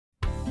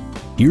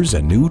Here's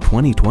a new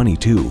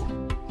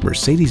 2022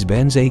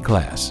 Mercedes-Benz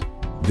A-Class.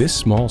 This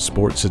small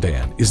sports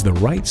sedan is the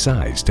right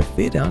size to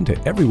fit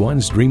onto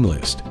everyone's dream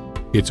list.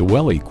 It's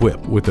well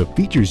equipped with the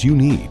features you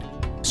need: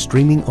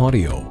 streaming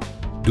audio,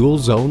 dual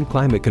zone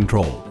climate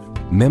control,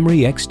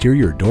 memory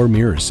exterior door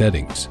mirror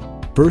settings,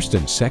 first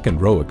and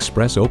second row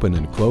express open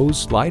and close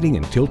sliding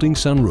and tilting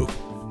sunroof,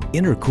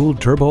 intercooled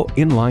turbo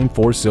inline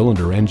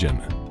 4-cylinder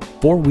engine,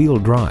 4-wheel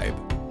drive,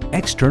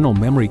 external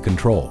memory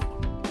control,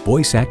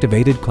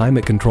 voice-activated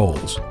climate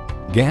controls,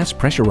 gas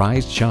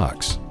pressurized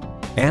shocks,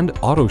 and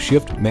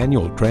auto-shift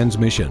manual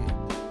transmission.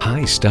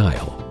 High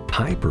style,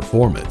 high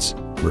performance,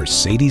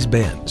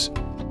 Mercedes-Benz.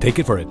 Take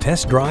it for a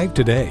test drive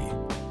today.